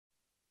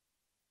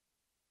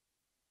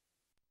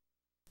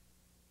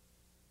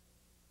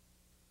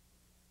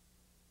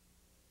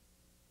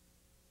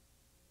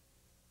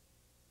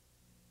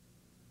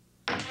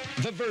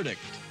The Verdict,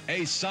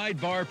 a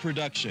Sidebar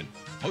production,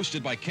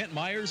 hosted by Kent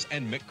Myers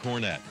and Mick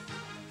Cornett.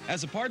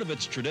 As a part of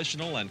its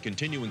traditional and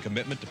continuing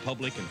commitment to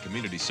public and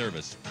community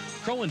service,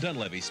 Crow &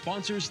 Dunlevy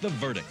sponsors The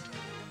Verdict.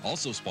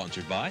 Also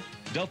sponsored by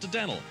Delta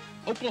Dental,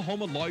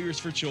 Oklahoma Lawyers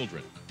for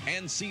Children,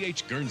 and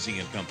C.H. Guernsey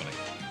 & Company.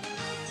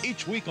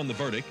 Each week on The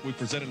Verdict, we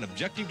present an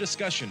objective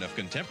discussion of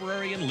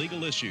contemporary and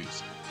legal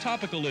issues,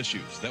 topical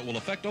issues that will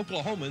affect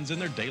Oklahomans in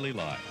their daily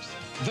lives.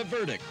 The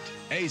Verdict,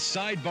 a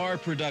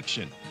Sidebar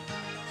production.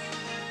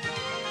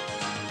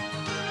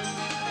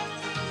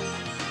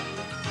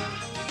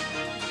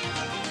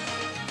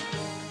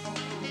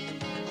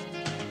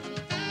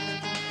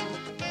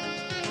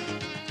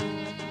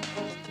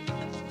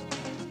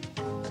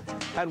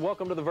 And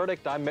welcome to The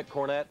Verdict. I'm Mick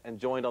Cornett, and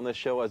joined on this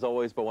show, as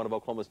always, by one of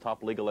Oklahoma's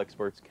top legal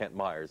experts, Kent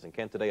Myers. And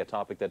Kent, today a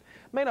topic that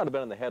may not have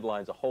been in the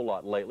headlines a whole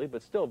lot lately,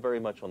 but still very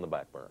much on the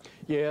back burner.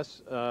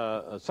 Yes,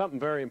 something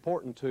very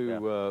important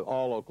to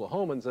all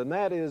Oklahomans, and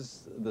that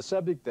is the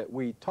subject that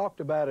we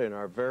talked about in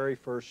our very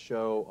first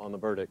show on The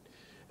Verdict,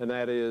 and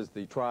that is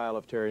the trial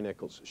of Terry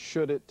Nichols.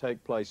 Should it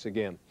take place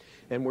again?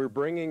 And we're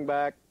bringing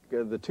back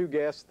the two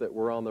guests that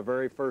were on the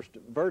very first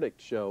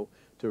Verdict show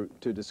to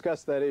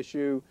discuss that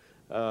issue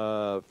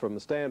from the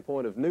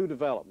standpoint of new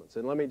developments.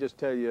 And let me just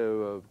tell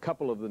you a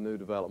couple of the new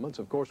developments.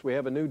 Of course, we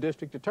have a new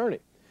district attorney.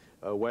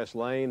 Wes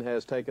Lane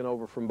has taken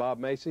over from Bob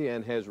Macy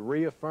and has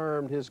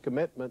reaffirmed his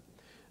commitment,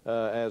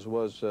 as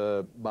was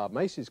Bob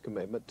Macy's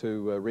commitment,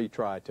 to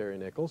retry Terry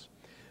Nichols.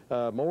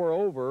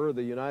 Moreover,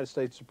 the United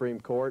States Supreme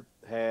Court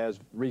has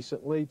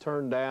recently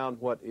turned down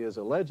what is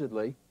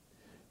allegedly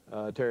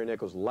Terry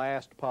Nichols'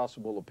 last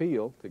possible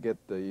appeal to get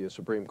the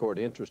Supreme Court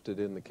interested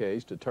in the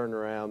case, to turn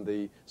around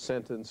the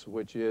sentence,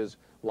 which is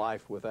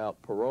life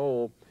without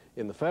parole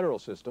in the federal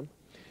system.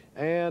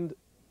 And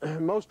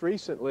most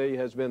recently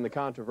has been the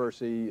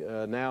controversy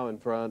now in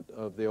front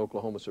of the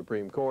Oklahoma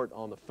Supreme Court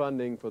on the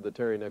funding for the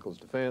Terry Nichols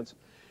defense.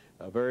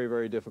 A very,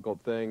 very difficult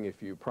thing.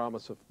 If you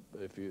promise,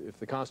 if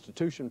the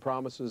Constitution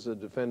promises a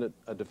defendant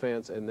a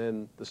defense and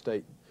then the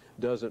state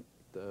doesn't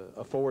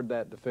afford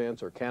that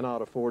defense or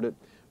cannot afford it,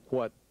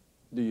 what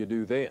do you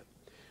do then?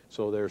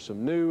 So there's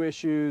some new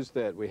issues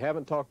that we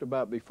haven't talked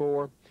about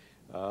before.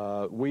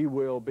 We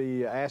will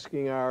be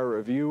asking our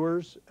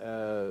viewers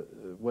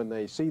when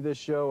they see this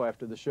show,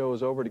 after the show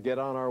is over, to get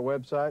on our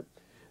website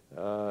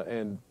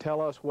and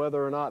tell us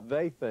whether or not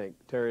they think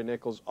Terry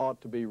Nichols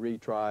ought to be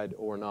retried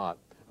or not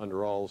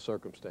under all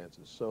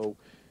circumstances. So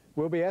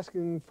we'll be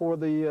asking for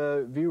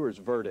the viewers'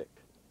 verdict.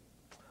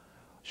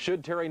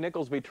 Should Terry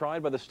Nichols be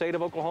tried by the state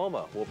of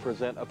Oklahoma? We'll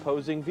present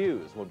opposing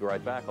views. We'll be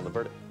right back on The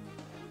Verdict.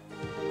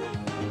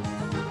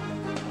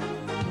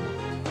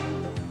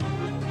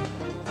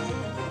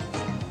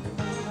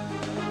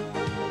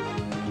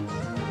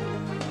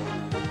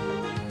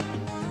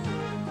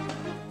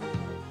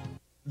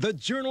 The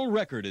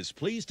Journal-Record is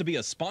pleased to be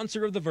a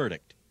sponsor of The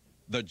Verdict.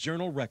 The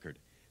Journal-Record,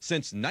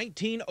 since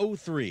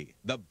 1903,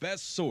 the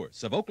best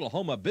source of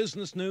Oklahoma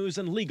business news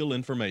and legal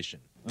information.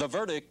 The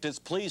Verdict is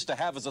pleased to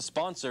have as a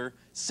sponsor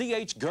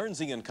C.H.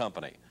 Guernsey &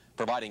 Company,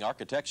 providing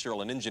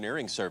architectural and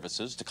engineering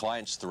services to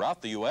clients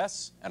throughout the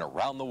U.S. and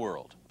around the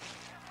world.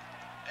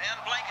 And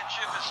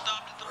Blankenship has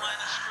stopped at the line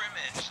of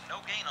scrimmage.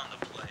 No gain on the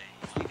play.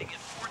 Leading at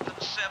 4th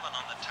and 7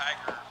 on the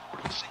Tiger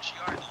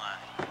 46-yard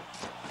line.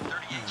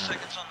 38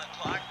 seconds on the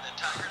clock. The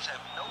Tigers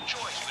have no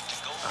choice but to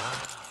go on.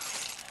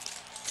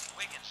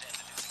 Wiggins had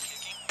to do the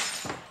kicking.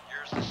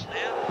 Here's the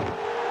snap.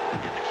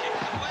 And the kick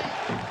is away.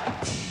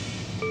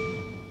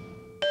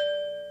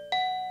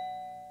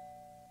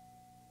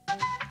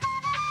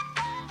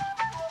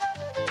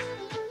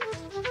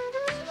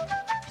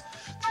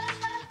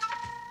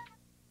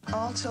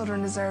 All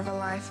children deserve a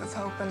life of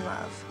hope and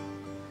love.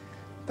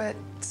 But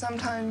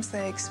sometimes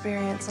they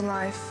experience a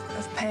life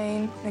of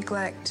pain,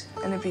 neglect,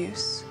 and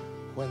abuse.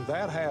 When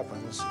that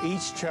happens,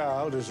 each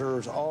child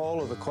deserves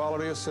all of the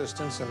quality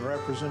assistance and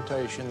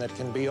representation that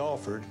can be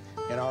offered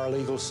in our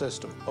legal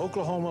system.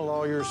 Oklahoma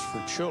Lawyers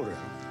for Children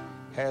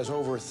has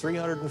over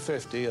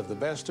 350 of the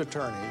best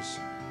attorneys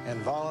and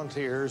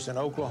volunteers in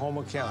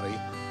Oklahoma County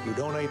who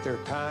donate their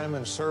time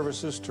and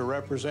services to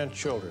represent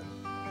children.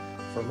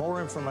 For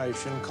more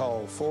information,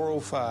 call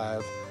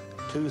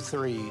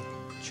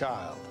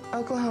 405-23-CHILD.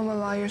 Oklahoma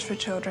Lawyers for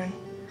Children,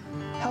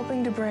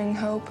 helping to bring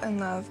hope and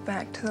love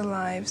back to the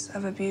lives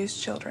of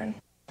abused children.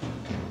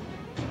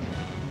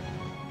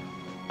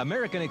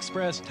 American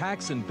Express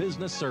Tax and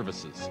Business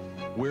Services.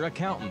 We're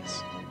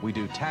accountants. We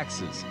do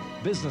taxes,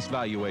 business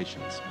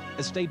valuations,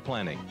 estate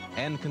planning,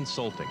 and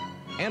consulting.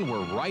 And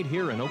we're right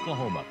here in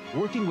Oklahoma,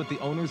 working with the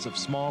owners of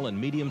small and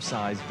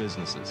medium-sized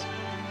businesses.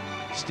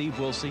 Steve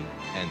Wilsey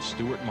and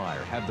Stuart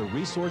Meyer have the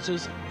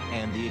resources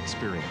and the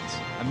experience.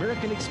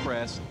 American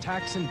Express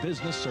Tax and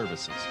Business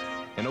Services.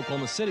 In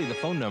Oklahoma City, the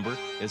phone number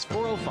is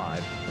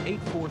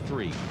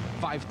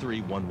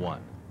 405-843-5311.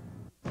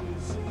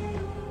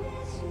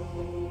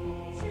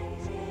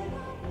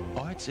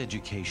 Arts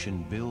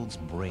education builds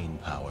brain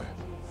power.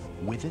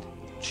 With it,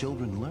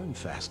 children learn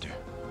faster,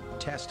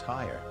 test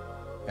higher,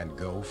 and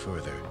go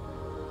further.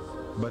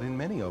 But in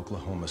many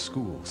Oklahoma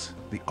schools,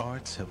 the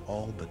arts have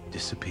all but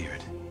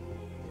disappeared.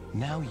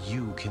 Now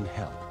you can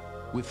help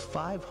with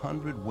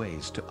 500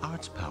 ways to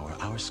arts power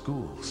our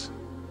schools,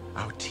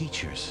 our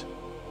teachers,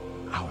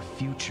 our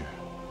future.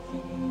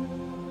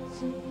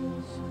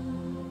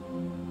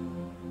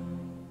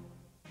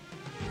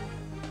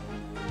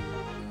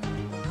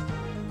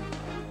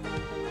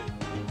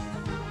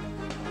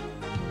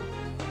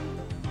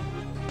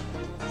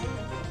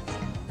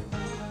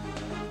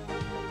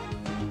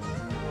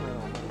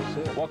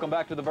 Welcome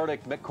back to The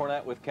Verdict. Mick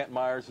Cornett with Kent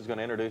Myers, who's going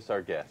to introduce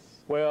our guests.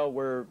 Well,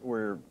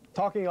 we're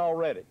talking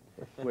already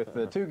with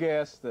the two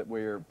guests that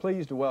we're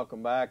pleased to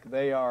welcome back.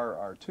 They are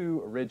our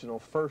two original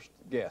first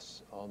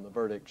guests on The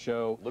Verdict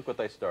show. Look what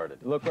they started.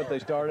 Look what they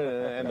started,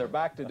 and they're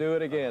back to do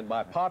it again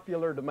by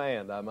popular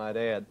demand, I might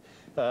add.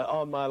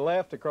 On my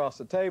left across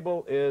the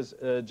table is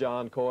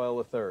John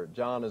Coyle III.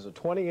 John is a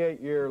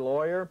 28-year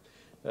lawyer,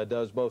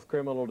 does both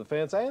criminal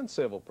defense and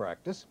civil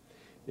practice.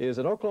 Is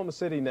an Oklahoma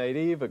City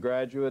native, a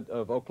graduate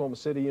of Oklahoma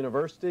City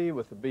University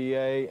with a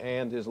BA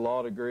and his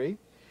law degree.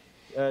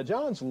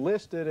 John's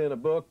listed in a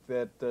book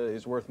that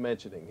is worth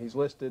mentioning. He's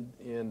listed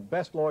in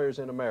Best Lawyers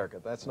in America.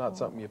 That's not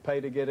something you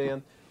pay to get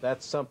in.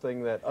 That's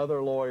something that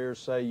other lawyers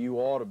say you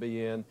ought to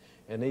be in,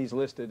 and he's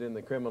listed in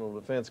the criminal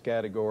defense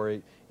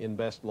category in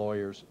Best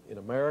Lawyers in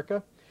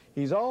America.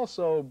 He's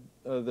also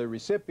the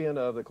recipient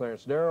of the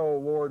Clarence Darrow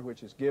Award,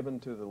 which is given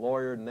to the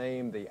lawyer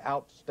named the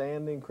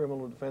outstanding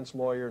criminal defense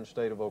lawyer in the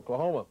state of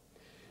Oklahoma.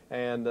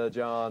 And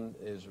John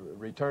is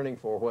returning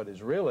for what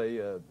is really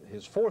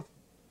his fourth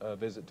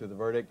visit to The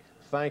Verdict.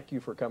 Thank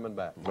you for coming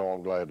back. No,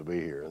 I'm glad to be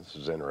here. This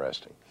is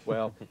interesting.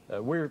 Well,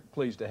 we're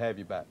pleased to have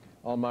you back.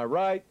 On my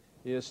right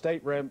is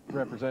State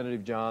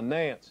Representative John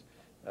Nance.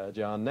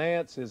 John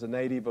Nance is a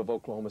native of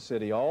Oklahoma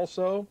City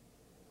also.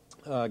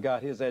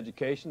 Got his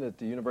education at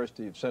the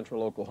University of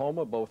Central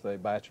Oklahoma, both a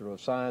Bachelor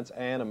of Science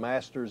and a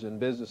Master's in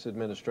Business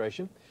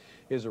Administration.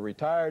 Is a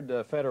retired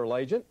federal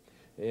agent.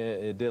 He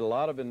did a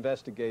lot of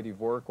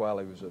investigative work while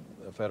he was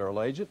a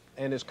federal agent,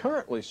 and is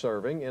currently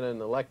serving in an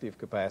elective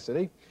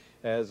capacity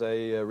as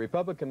a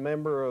Republican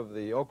member of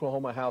the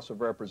Oklahoma House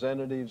of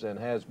Representatives, and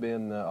has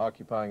been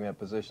occupying that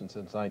position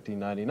since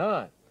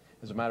 1999.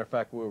 As a matter of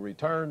fact, we'll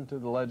return to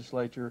the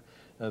legislature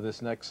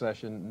this next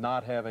session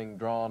not having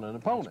drawn an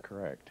opponent. That's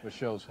correct. Which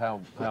shows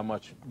how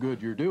much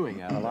good you're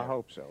doing out of Well, I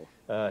hope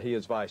so. He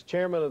is vice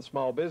chairman of the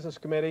Small Business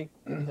Committee,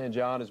 and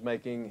John is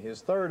making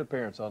his third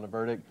appearance on The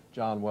Verdict.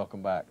 John,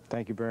 welcome back.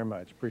 Thank you very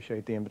much.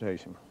 Appreciate the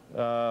invitation.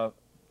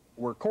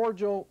 We're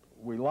cordial,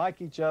 we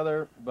like each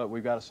other, but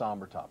we've got a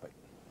somber topic.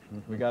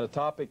 We got a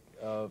topic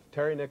of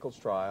Terry Nichols'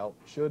 trial.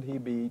 Should he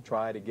be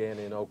tried again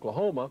in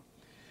Oklahoma?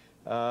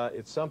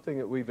 It's something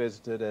that we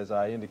visited, as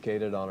I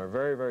indicated, on our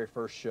very, very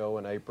first show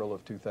in April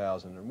of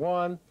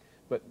 2001,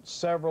 but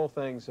several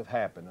things have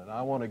happened, and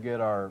I want to get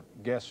our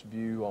guests'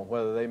 view on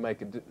whether they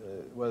make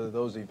whether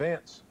those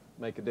events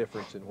make a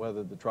difference in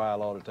whether the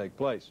trial ought to take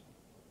place.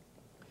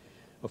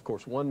 Of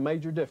course, one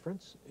major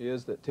difference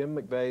is that Tim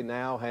McVeigh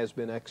now has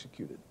been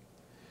executed.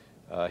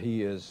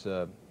 His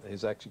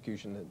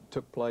execution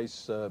took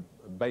place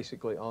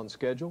basically on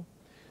schedule.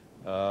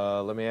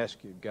 Let me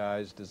ask you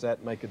guys, does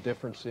that make a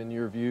difference in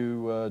your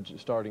view,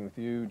 starting with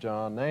you,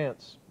 John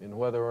Nance, in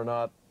whether or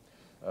not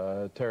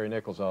Terry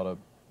Nichols ought to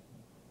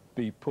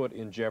be put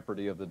in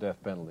jeopardy of the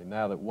death penalty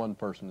now that one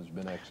person has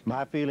been executed?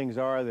 My feelings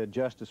are that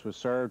justice was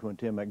served when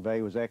Tim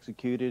McVeigh was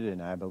executed,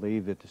 and I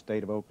believe that the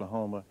state of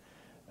Oklahoma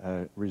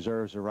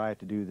reserves the right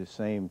to do the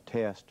same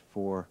test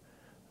for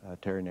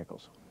Terry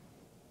Nichols.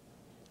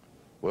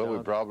 Well,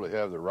 we probably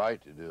have the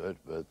right to do it,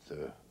 but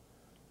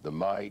the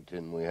might,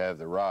 and we have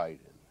the right.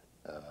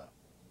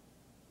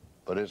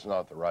 But it's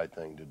not the right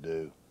thing to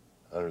do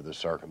under the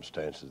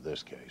circumstances of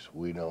this case.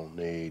 We don't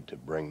need to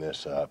bring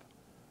this up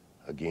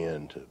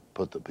again to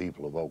put the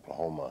people of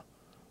Oklahoma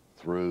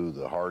through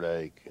the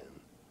heartache and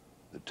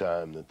the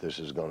time that this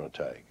is going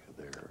to take.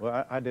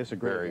 Well, I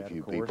disagree with very that, few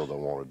of course. people that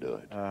want to do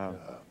it.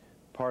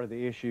 Part of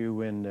the issue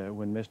when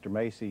Mr.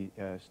 Macy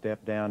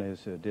stepped down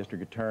as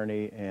district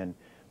attorney, and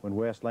when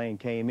Wes Lane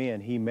came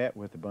in, he met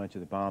with a bunch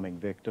of the bombing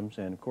victims,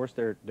 and of course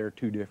there are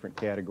two different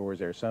categories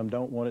there. Some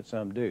don't want it,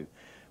 some do.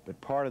 But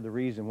part of the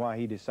reason why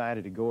he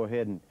decided to go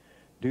ahead and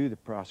do the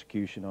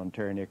prosecution on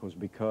Terry Nichols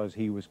because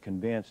he was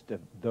convinced of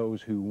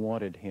those who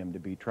wanted him to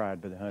be tried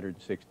for the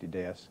 160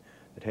 deaths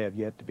that have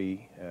yet to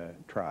be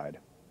tried.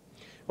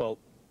 Well,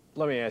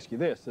 let me ask you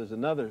this. There's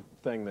another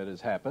thing that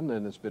has happened,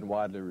 and it's been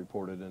widely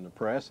reported in the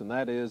press, and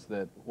that is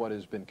that what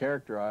has been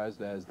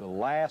characterized as the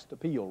last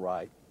appeal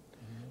right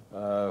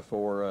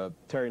for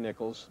Terry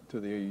Nichols to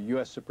the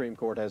U.S. Supreme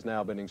Court has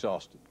now been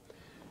exhausted.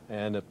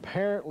 And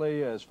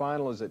apparently, as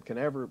final as it can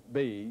ever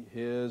be,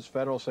 his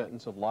federal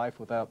sentence of life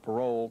without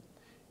parole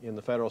in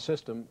the federal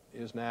system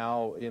is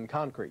now in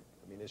concrete.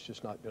 I mean, it's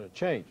just not going to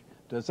change.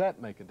 Does that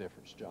make a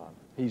difference, John?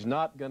 He's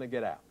not going to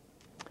get out.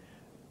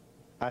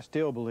 I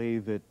still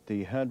believe that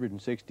the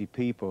 160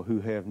 people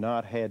who have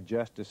not had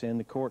justice in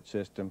the court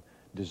system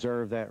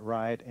deserve that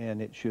right,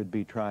 and it should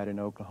be tried in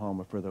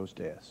Oklahoma for those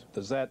deaths.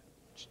 Does that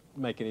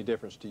make any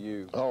difference to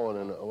you? Oh,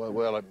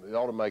 well, it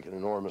ought to make an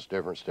enormous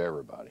difference to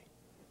everybody.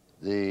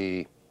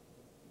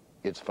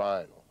 It's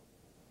final.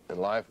 And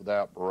life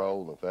without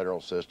parole in the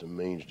federal system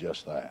means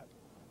just that.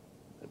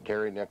 And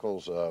Terry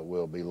Nichols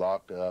will be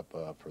locked up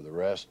for the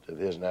rest of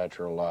his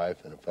natural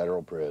life in a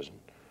federal prison.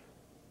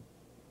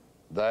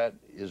 That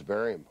is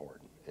very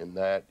important, and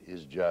that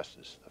is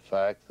justice. The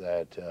fact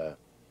that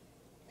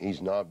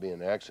he's not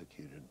being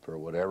executed for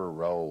whatever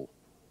role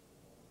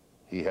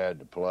he had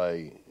to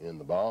play in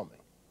the bombing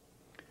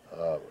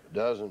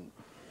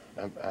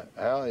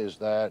how is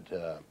that,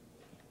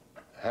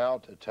 how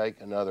to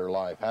take another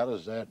life? How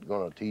is that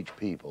going to teach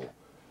people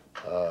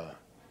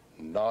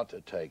not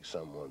to take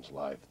someone's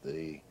life?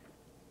 The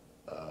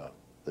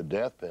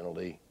death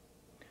penalty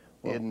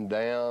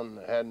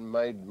hadn't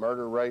made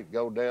murder rate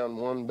go down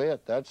one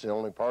bit. That's the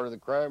only part of the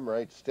crime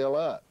rate still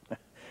up.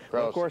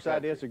 Well, of course, I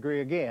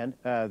disagree again.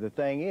 The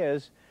thing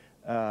is,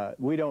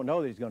 we don't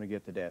know that he's going to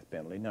get the death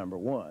penalty, number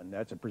one.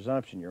 That's a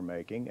presumption you're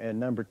making. And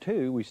number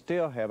two, we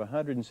still have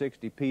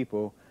 160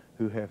 people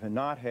who have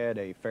not had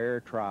a fair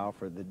trial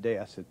for the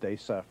deaths that they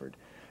suffered,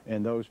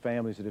 and those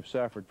families that have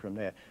suffered from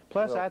that.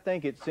 Plus, I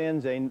think it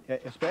sends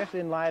especially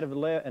in light of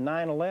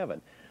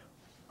 9/11,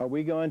 are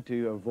we going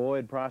to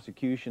avoid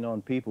prosecution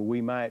on people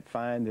we might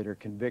find that are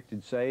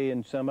convicted, say,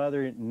 in some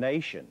other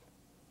nation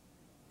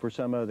for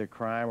some other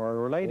crime or a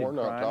related crime?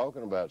 We're not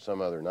talking about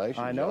some other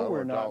nation. I know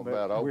we're not, talking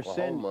about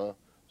Oklahoma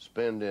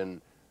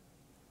spending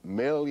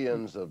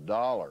millions of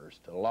dollars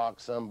to lock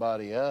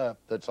somebody up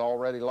that's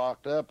already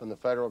locked up and the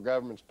federal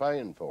government's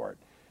paying for it.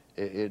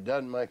 It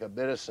doesn't make a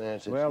bit of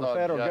sense. It's well, the not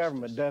federal justice.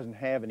 government doesn't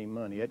have any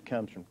money. It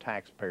comes from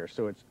taxpayers.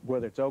 So it's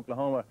whether it's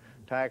Oklahoma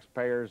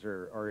taxpayers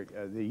or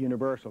the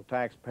universal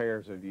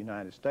taxpayers of the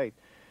United States,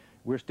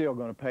 we're still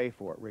going to pay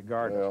for it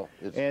regardless. Well,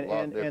 it's and, a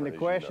lot and, different, and the as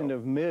question you know.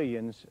 of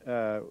millions,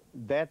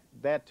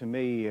 that to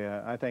me,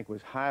 I think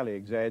was highly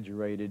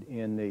exaggerated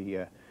in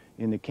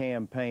the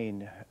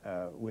campaign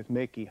with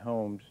Mickey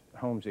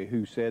Holmesy,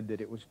 who said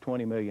that it was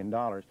 $20 million.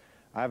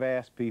 I've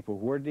asked people,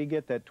 where did he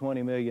get that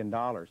 $20 million?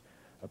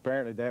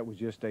 Apparently that was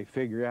just a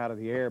figure out of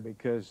the air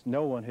because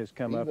no one has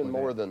come up with it. Even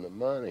more than the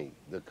money,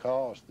 the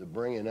cost, the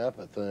bringing up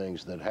of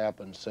things that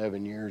happened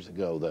 7 years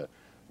ago, the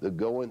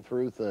going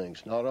through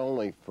things, not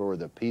only for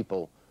the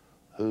people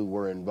who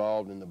were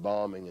involved in the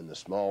bombing and the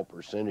small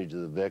percentage of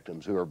the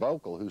victims who are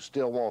vocal, who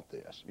still want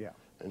this,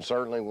 and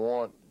certainly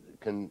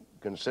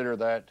consider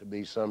that to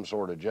be some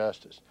sort of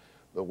justice.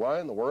 But why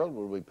in the world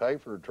would we pay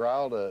for a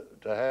trial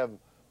to have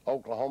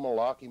Oklahoma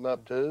lock him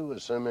up too,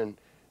 assuming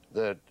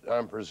that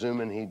I'm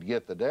presuming he'd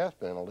get the death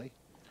penalty?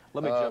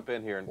 Let me jump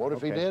in here. And what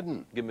if he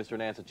didn't? Give Mr.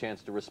 Nance a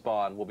chance to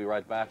respond. We'll be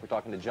right back. We're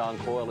talking to John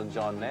Coyle and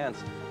John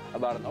Nance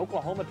about an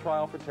Oklahoma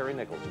trial for Terry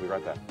Nichols. We'll be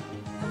right back.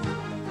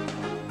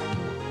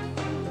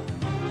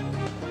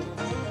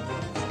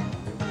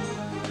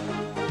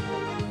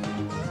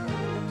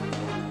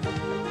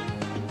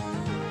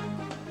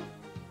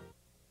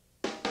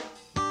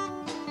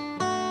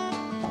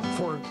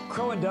 For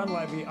Crow and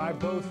Dunleavy, I've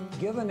both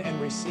given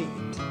and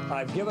received.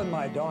 I've given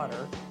my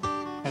daughter,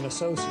 an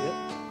associate,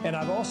 and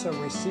I've also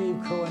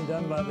received Crow and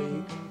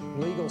Dunleavy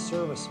legal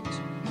services.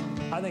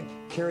 I think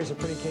Carrie's a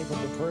pretty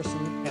capable person,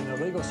 and the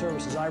legal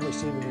services I've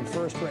received have been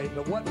first rate.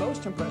 But what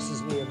most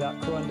impresses me about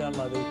Crow and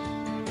Dunleavy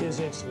is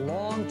its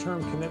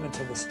long-term commitment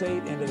to the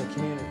state and to the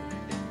community.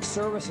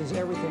 Service is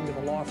everything to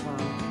the law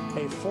firm,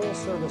 a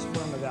full-service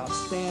firm of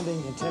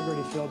outstanding,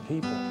 integrity-filled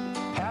people.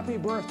 Happy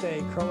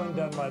birthday, Crow and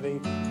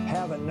Dunleavy.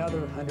 Have another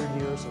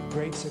 100 years of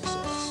great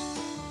success.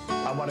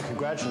 I want to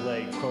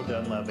congratulate Crow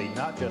Dunleavy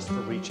not just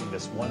for reaching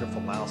this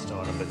wonderful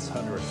milestone of its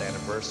 100th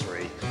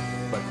anniversary,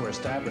 but for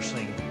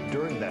establishing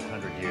during that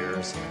 100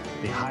 years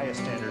the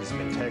highest standards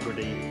of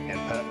integrity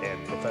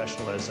and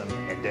professionalism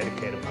and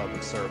dedicated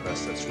public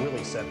service that's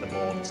really set the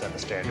mold and set the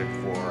standard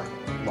for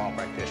law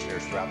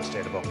practitioners throughout the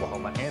state of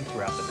Oklahoma and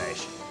throughout the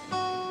nation.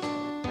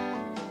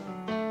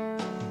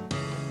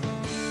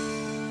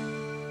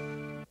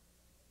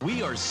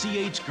 We are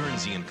C.H.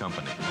 Guernsey &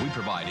 Company. We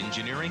provide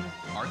engineering,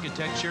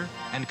 architecture,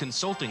 and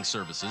consulting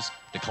services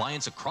to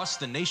clients across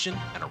the nation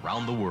and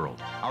around the world.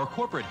 Our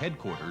corporate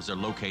headquarters are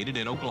located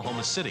in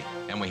Oklahoma City,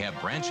 and we have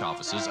branch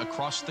offices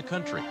across the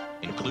country,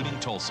 including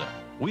Tulsa.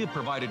 We have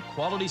provided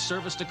quality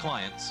service to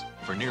clients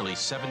for nearly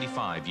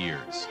 75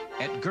 years.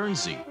 At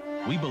Guernsey,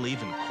 we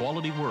believe in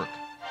quality work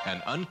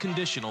and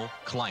unconditional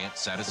client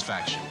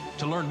satisfaction.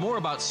 To learn more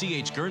about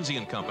C.H. Guernsey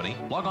 & Company,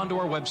 log on to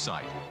our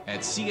website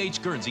at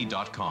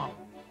chguernsey.com.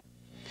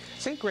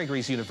 St.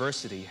 Gregory's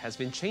University has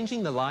been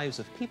changing the lives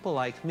of people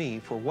like me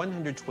for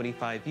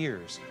 125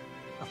 years.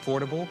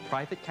 Affordable,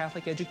 private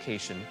Catholic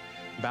education,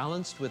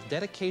 balanced with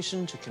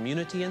dedication to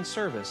community and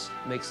service,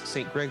 makes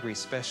St. Gregory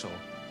special.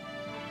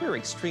 We're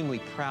extremely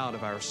proud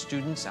of our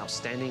students'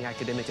 outstanding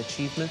academic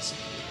achievements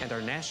and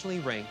our nationally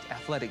ranked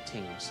athletic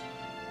teams.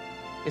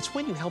 It's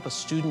when you help a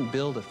student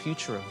build a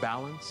future of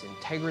balance,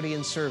 integrity,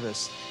 and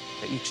service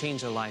that you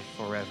change a life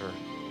forever.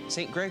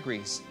 St.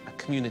 Gregory's, a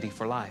community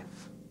for life.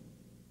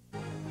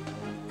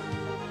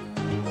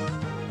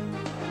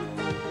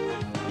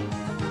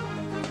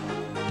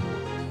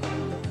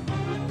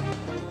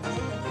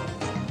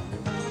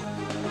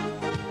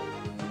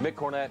 Mick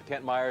Cornett,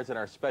 Kent Myers, and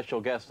our special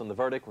guest on The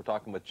Verdict. We're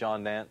talking with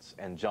John Nance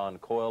and John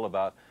Coyle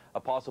about a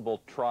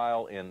possible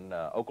trial in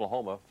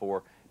Oklahoma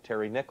for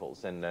Terry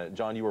Nichols. And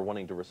John, you were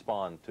wanting to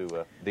respond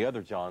to the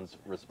other John's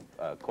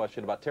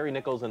question about Terry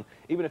Nichols, and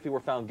even if he were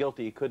found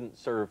guilty, he couldn't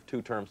serve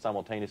 2 terms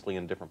simultaneously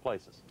in different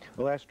places.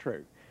 Well, that's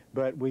true.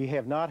 But we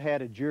have not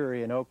had a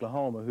jury in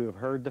Oklahoma who have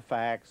heard the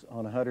facts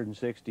on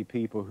 160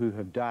 people who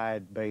have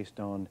died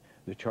based on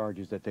the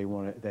charges that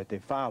they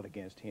filed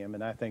against him,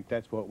 and I think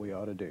that's what we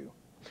ought to do.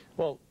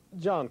 Well,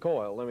 John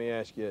Coyle, let me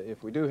ask you,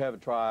 if we do have a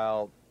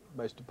trial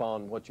based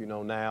upon what you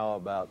know now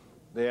about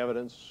the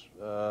evidence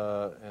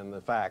and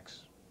the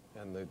facts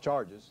and the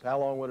charges, how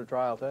long would a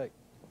trial take?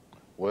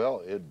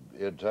 Well,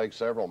 it'd take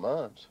several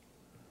months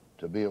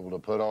to be able to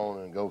put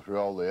on and go through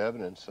all the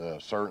evidence.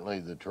 Certainly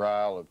the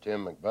trial of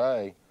Tim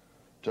McVeigh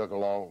took a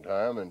long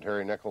time, and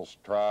Terry Nichols'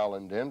 trial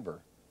in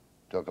Denver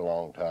took a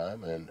long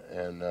time,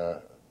 and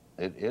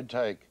it'd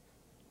take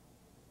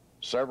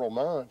several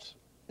months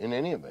in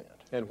any event.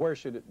 And where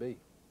should it be?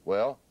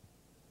 Well,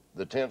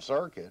 the 10th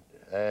Circuit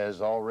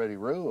has already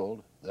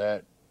ruled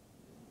that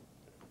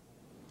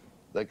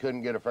they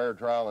couldn't get a fair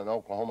trial in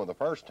Oklahoma the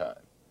first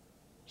time.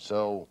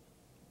 So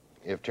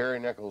if Terry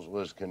Nichols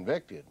was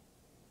convicted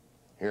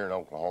here in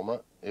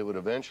Oklahoma, it would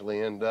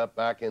eventually end up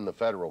back in the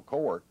federal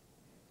court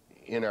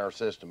in our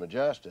system of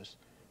justice,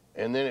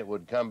 and then it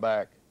would come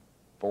back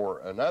for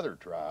another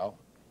trial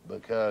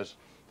because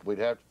we'd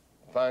have to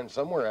find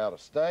somewhere out of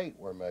state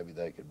where maybe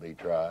they could be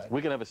tried.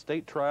 We can have a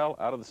state trial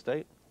out of the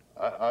state?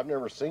 I've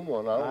never seen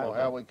one. I don't know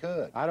how we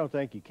could. I don't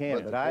think you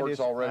can. But the court's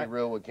already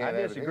ruled we can't have it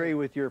here. I disagree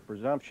with your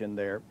presumption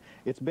there.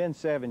 It's been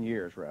 7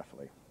 years,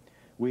 roughly.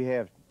 We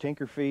have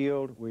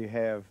Tinkerfield, we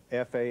have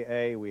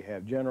FAA, we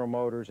have General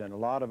Motors, and a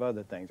lot of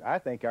other things. I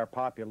think our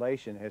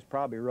population has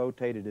probably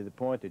rotated to the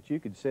point that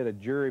you could set a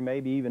jury,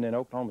 maybe even in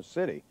Oklahoma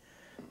City,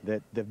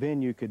 that the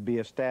venue could be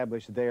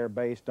established there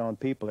based on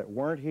people that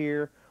weren't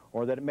here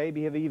or that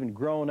maybe have even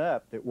grown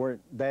up that weren't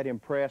that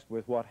impressed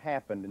with what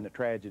happened in the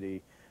tragedy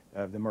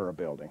of the Murrah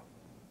building.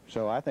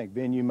 So I think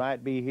venue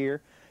might be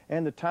here.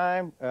 And the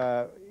time,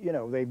 you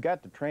know, they've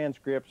got the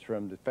transcripts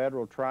from the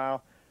federal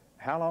trial.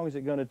 How long is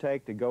it going to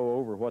take to go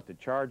over what the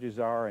charges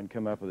are and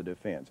come up with a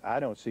defense?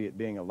 I don't see it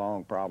being a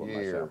long problem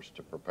myself. Years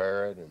to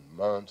prepare it and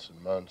months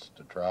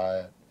to try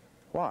it.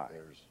 Why?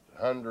 There's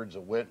hundreds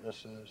of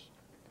witnesses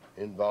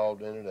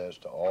involved in it as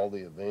to all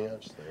the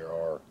events. There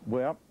are...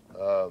 Well,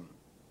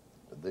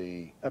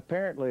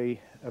 apparently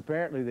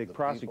the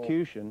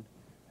prosecution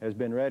has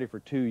been ready for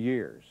 2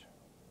 years.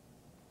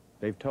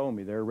 They've told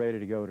me they're ready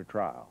to go to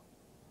trial.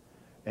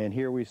 And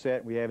here we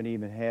sit, we haven't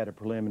even had a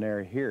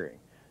preliminary hearing.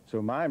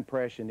 So my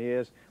impression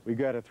is we've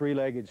got a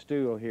 3-legged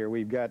stool here.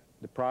 We've got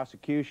the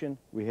prosecution,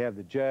 we have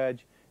the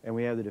judge, and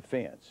we have the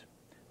defense.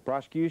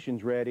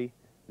 Prosecution's ready.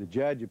 The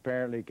judge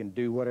apparently can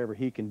do whatever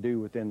he can do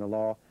within the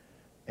law,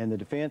 and the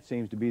defense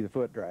seems to be the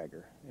foot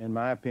dragger. And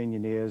my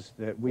opinion is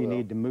that we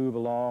need to move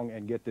along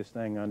and get this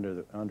thing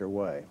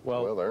underway.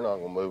 Well, they're not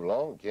going to move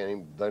along.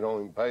 They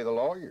don't even pay the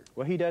lawyer.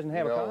 Well, he doesn't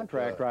have a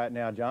contract right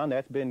now, John.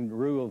 That's been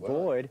ruled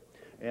void.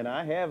 And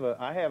I have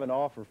an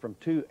offer from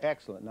 2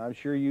 excellent, and I'm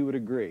sure you would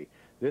agree.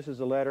 This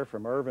is a letter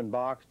from Irvin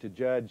Box to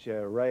Judge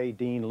Ray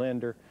Dean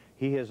Linder.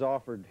 He has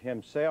offered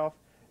himself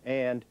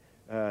and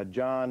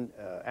John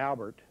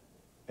Albert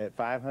at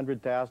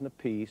 $500,000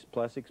 apiece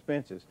plus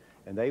expenses,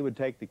 and they would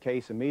take the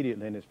case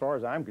immediately. And as far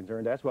as I'm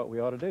concerned, that's what we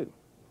ought to do.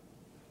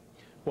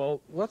 Well,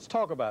 let's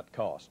talk about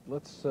cost.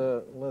 Let's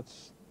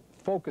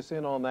focus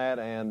in on that,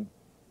 and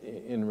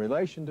in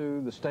relation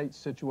to the state's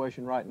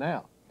situation right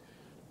now.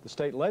 The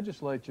state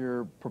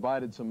legislature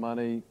provided some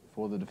money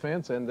for the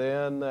defense, and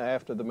then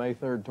after the May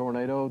 3rd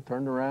tornado,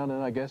 turned around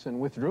and I guess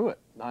and withdrew it,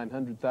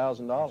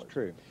 $900,000. That's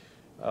true.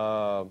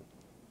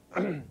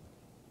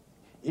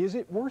 Is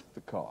it worth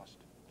the cost,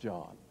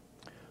 John?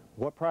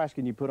 What price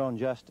can you put on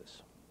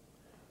justice?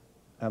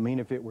 I mean,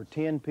 if it were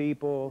 10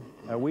 people,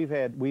 we've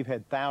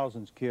had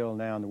thousands killed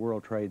now in the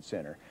World Trade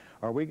Center.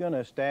 Are we going to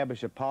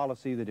establish a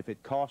policy that if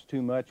it costs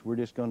too much, we're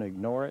just going to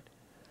ignore it?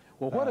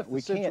 Well, what if the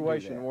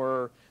situation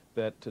were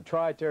that to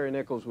try Terry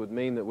Nichols would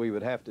mean that we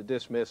would have to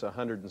dismiss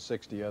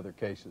 160 other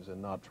cases and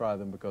not try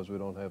them because we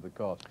don't have the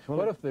cost? Well,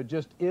 what if there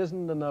just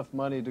isn't enough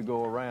money to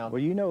go around?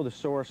 Well, you know the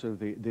source of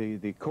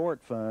the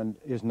court fund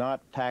is not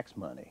tax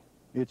money.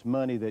 It's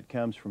money that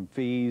comes from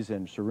fees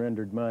and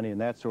surrendered money and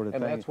that sort of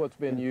thing. And that's what's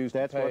been used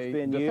to pay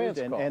defense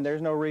costs. And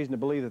there's no reason to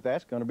believe that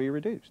that's going to be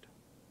reduced.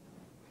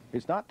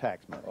 It's not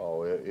tax money.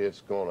 Oh,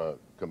 it's going to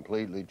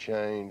completely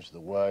change the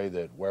way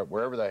that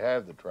wherever they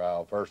have the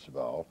trial, first of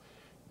all,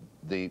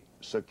 the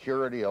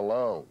security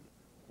alone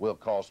will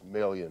cost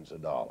millions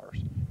of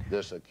dollars.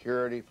 The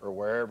security for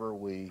wherever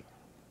we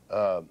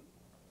have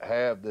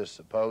this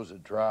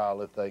supposed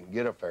trial, if they can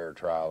get a fair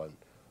trial, and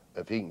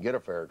if he can get a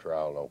fair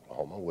trial in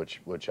Oklahoma,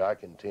 which I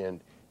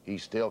contend he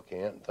still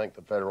can't, and think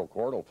the federal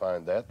court will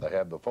find that, they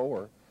have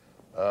before,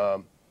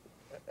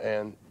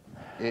 and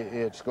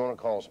it's going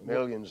to cost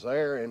millions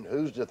there, and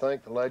who's to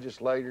think the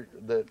legislature's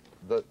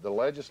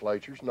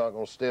not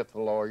going to stiff the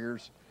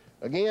lawyers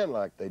again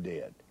like they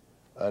did,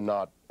 and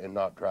not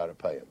try to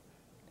pay them.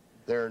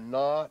 They're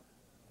not.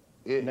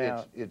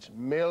 It's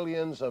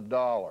millions of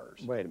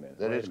dollars. Wait a minute.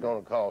 That it's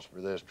going to cost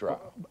for this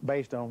trial.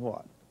 Based on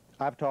what?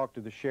 I've talked to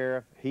the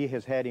sheriff. He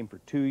has had him for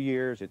 2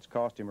 years. It's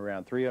cost him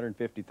around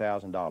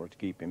 $350,000 to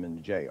keep him in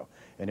the jail.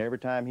 And every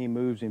time he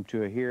moves him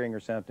to a hearing or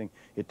something,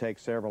 it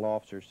takes several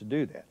officers to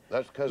do that.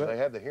 That's because they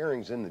have the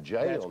hearings in the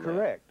jail. That's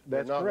correct.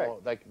 That's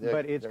correct.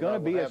 But it's going to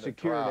be a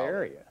secured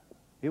area.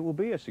 It will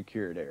be a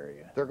secured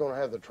area. They're going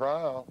to have the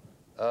trial.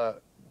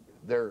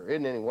 There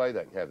isn't any way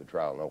they can have the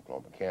trial in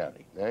Oklahoma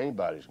County. Now,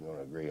 anybody's going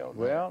to agree on that.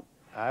 Well,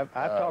 I've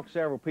talked to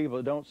several people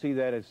that don't see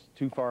that as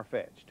too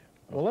far-fetched.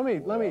 Well, let me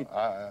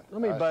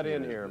butt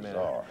in here a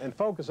minute and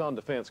focus on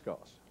defense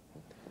costs,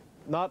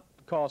 not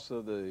costs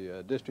of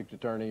the district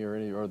attorney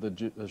or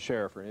the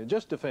sheriff or any,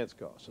 just defense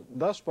costs.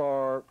 Thus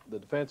far, the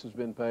defense has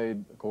been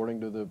paid,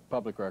 according to the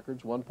public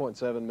records,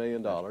 $1.7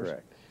 million. That's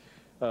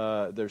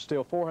correct. There's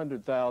still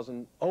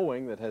 $400,000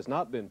 owing that has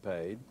not been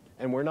paid,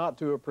 and we're not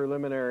to a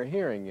preliminary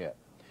hearing yet.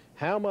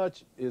 How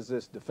much is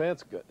this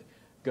defense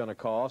going to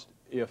cost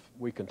if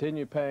we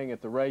continue paying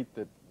at the rate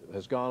that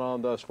has gone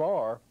on thus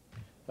far?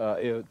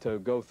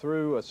 To go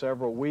through a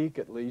several-week,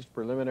 at least,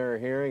 preliminary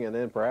hearing and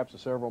then perhaps a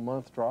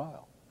several-month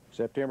trial.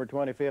 September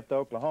 25th,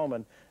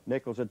 Oklahoma,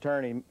 Nichols'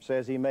 attorney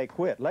says he may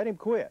quit. Let him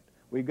quit.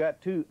 We've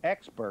got 2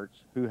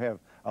 experts who have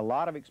a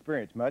lot of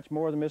experience, much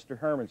more than Mr.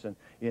 Hermanson,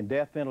 in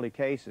death penalty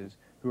cases,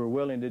 who are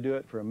willing to do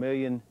it for $1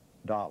 million.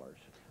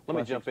 Let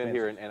me jump in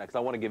here, and because I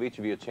want to give each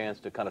of you a chance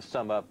to kind of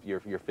sum up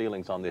your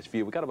feelings on this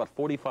view. We've got about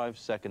 45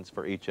 seconds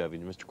for each of you.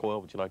 Mr. Coyle,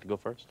 would you like to go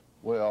first?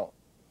 Well,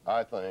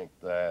 I think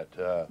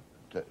that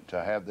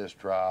to have this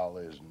trial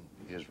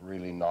is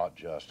really not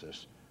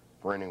justice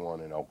for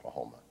anyone in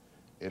Oklahoma.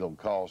 It'll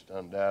cost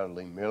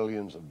undoubtedly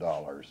millions of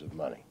dollars of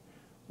money.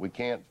 We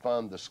can't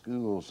fund the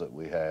schools that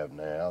we have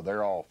now.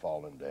 They're all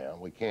falling down.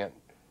 We can't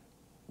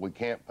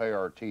pay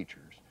our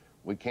teachers.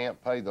 We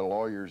can't pay the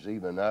lawyers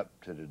even up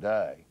to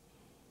today.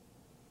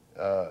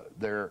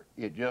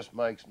 It just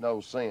makes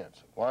no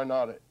sense. Why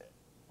not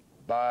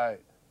buy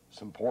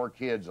some poor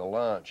kids a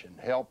lunch and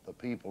help the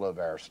people of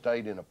our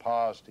state in a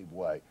positive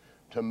way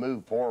to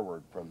move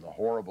forward from the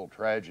horrible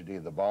tragedy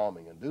of the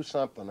bombing and do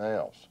something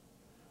else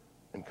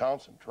and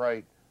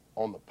concentrate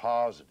on the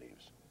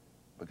positives,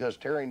 because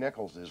Terry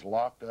Nichols is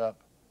locked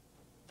up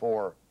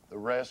for the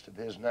rest of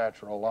his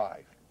natural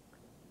life.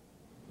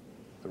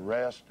 The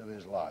rest of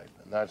his life,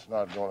 and that's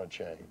not going to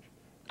change.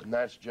 And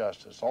that's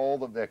justice. All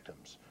the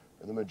victims,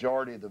 or the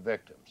majority of the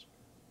victims,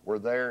 were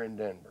there in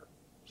Denver,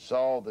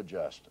 saw the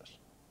justice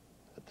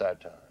at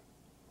that time.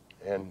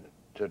 And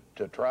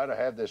to try to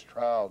have this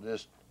trial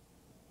just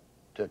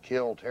to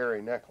kill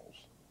Terry Nichols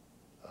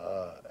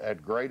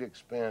at great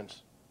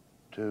expense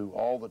to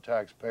all the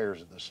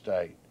taxpayers of the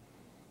state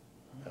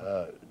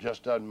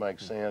just doesn't make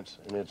sense,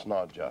 and it's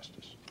not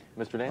justice.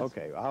 Mr. Nance?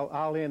 Okay,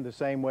 I'll end the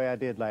same way I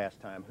did last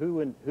time.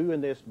 Who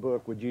in this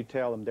book would you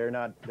tell them they're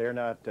not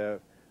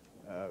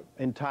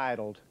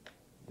entitled?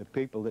 The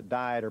people that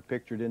died are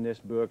pictured in this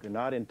book are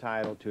not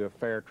entitled to a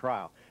fair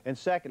trial. And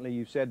secondly,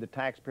 you said the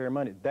taxpayer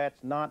money.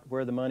 That's not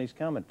where the money's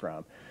coming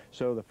from.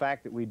 So the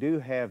fact that we do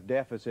have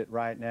deficit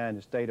right now in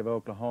the state of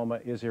Oklahoma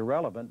is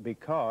irrelevant,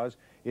 because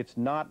it's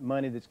not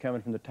money that's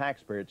coming from the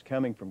taxpayer. It's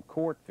coming from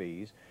court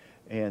fees.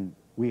 And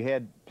we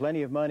had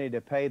plenty of money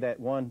to pay that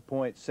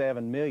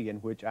 $1.7 million,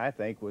 which I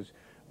think was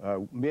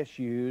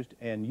misused.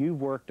 And you've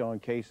worked on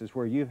cases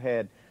where you've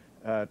had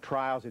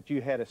trials that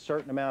you had a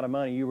certain amount of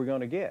money you were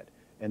going to get.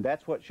 And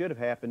that's what should have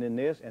happened in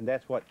this, and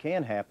that's what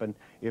can happen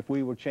if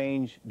we will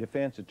change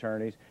defense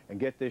attorneys and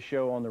get this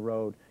show on the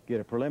road,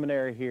 get a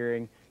preliminary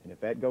hearing, and if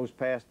that goes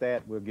past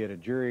that, we'll get a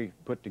jury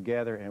put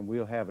together and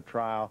we'll have a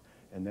trial,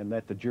 and then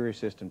let the jury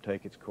system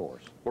take its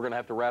course. We're going to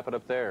have to wrap it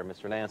up there.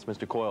 Mr. Nance,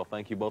 Mr. Coyle,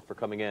 thank you both for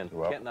coming in.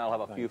 Kent and I'll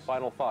have a few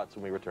final thoughts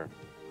when we return.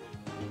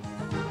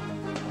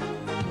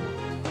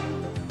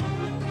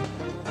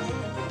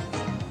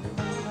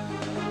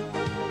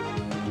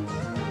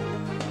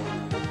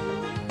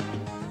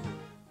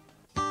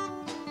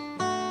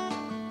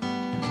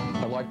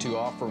 I'd like to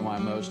offer my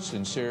most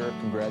sincere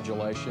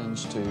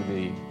congratulations to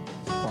the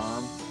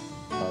firm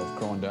of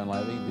Crow and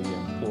Dunleavy, the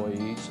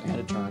employees and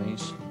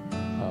attorneys,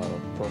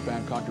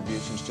 profound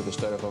contributions to the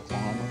state of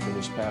Oklahoma for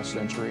this past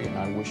century, and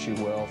I wish you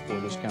well for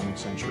this coming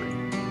century.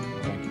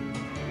 Thank you.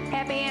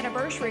 Happy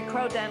anniversary,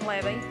 Crow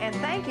Dunleavy, and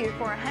thank you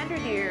for 100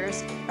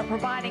 years of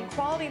providing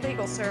quality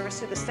legal service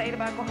to the state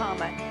of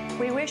Oklahoma.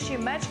 We wish you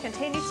much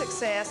continued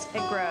success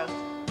and growth.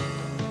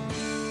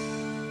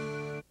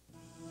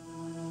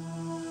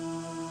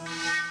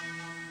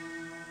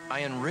 I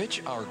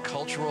enrich our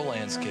cultural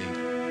landscape.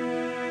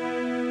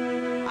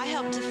 I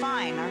help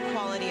define our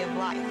quality of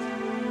life.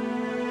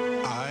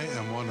 I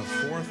am one of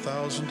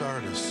 4,000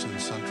 artists in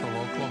central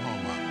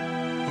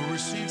Oklahoma who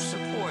receive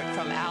support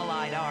from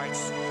Allied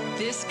Arts,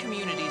 this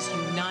community's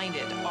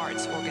united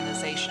arts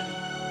organization.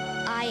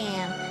 I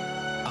am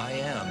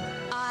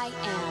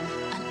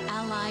an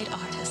Allied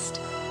artist.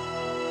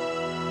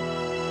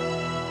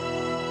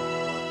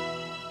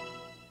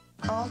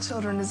 All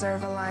children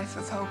deserve a life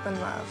of hope and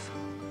love.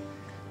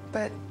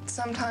 but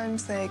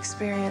sometimes they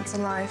experience a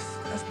life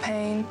of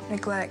pain,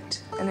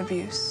 neglect, and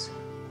abuse.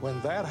 When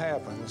that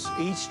happens,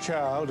 each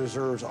child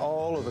deserves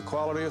all of the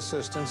quality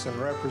assistance and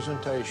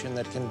representation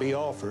that can be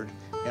offered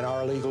in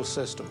our legal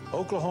system.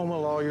 Oklahoma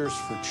Lawyers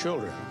for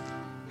Children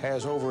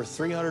has over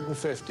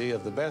 350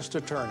 of the best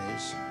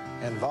attorneys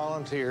and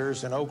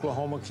volunteers in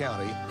Oklahoma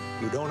County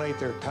who donate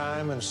their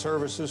time and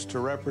services to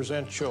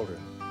represent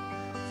children.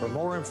 For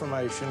more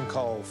information,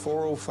 call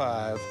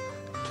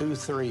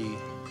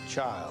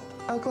 405-23-CHILD.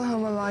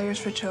 Oklahoma Lawyers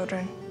for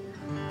Children,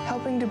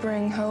 helping to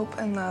bring hope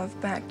and love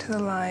back to the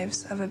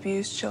lives of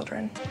abused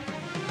children.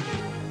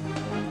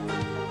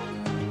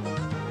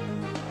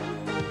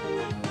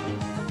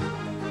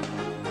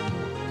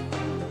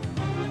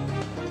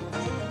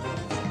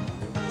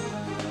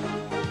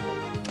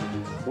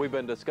 We've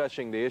been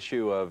discussing the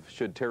issue of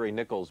should Terry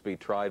Nichols be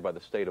tried by the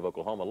state of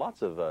Oklahoma.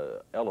 Lots of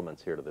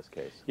elements here to this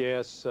case.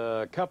 Yes,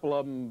 a couple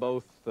of them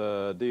both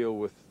deal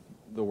with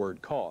the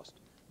word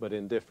cost, but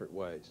in different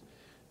ways.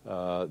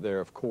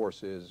 There, of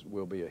course,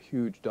 will be a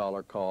huge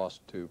dollar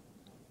cost to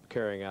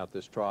carrying out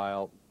this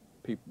trial.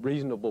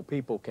 Reasonable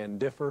people can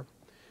differ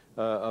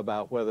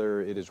about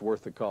whether it is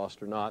worth the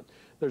cost or not.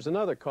 There's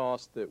another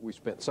cost that we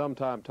spent some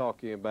time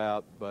talking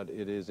about, but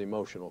it is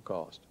emotional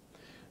cost.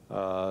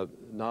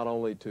 Not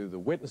only to the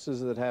witnesses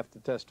that have to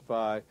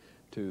testify,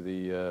 to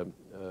the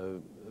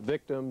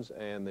victims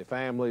and the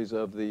families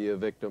of the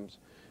victims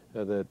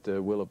that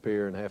will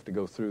appear and have to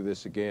go through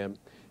this again.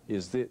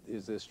 Is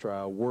this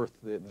trial worth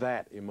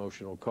that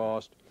emotional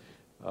cost?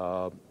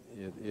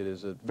 It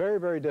is a very,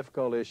 very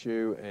difficult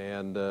issue,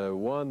 and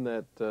one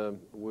that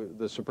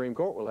the Supreme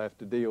Court will have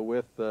to deal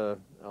with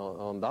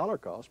on dollar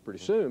cost pretty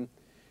soon,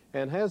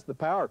 and has the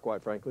power,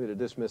 quite frankly, to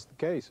dismiss the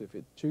case if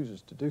it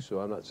chooses to do so.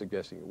 I'm not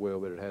suggesting it will,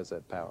 but it has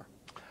that power.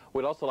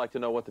 We'd also like to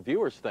know what the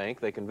viewers think.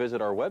 They can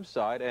visit our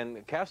website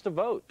and cast a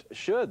vote.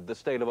 Should the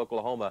state of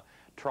Oklahoma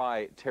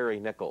try Terry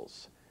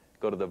Nichols?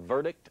 Go to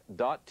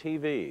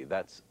theverdict.tv.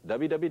 That's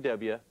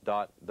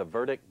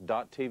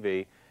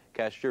www.theverdict.tv.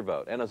 Cast your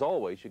vote. And as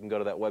always, you can go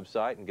to that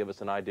website and give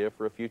us an idea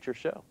for a future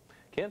show.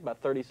 Kent,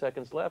 about 30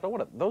 seconds left.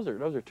 Those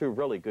are two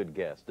really good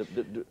guests.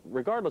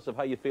 Regardless of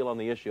how you feel on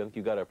the issue, I think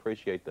you've got to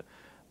appreciate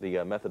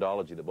the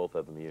methodology that both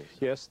of them use.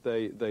 Yes,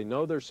 they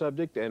know their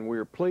subject, and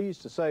we're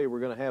pleased to say we're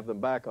going to have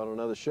them back on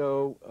another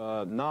show,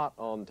 not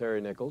on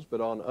Terry Nichols, but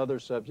on other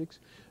subjects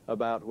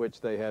about which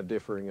they have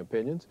differing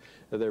opinions.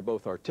 They're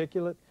both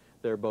articulate.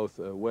 They're both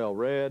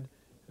well-read.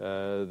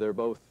 They're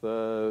both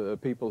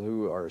people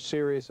who are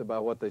serious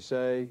about what they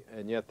say,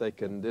 and yet they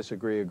can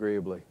disagree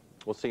agreeably.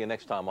 We'll see you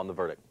next time on The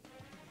Verdict.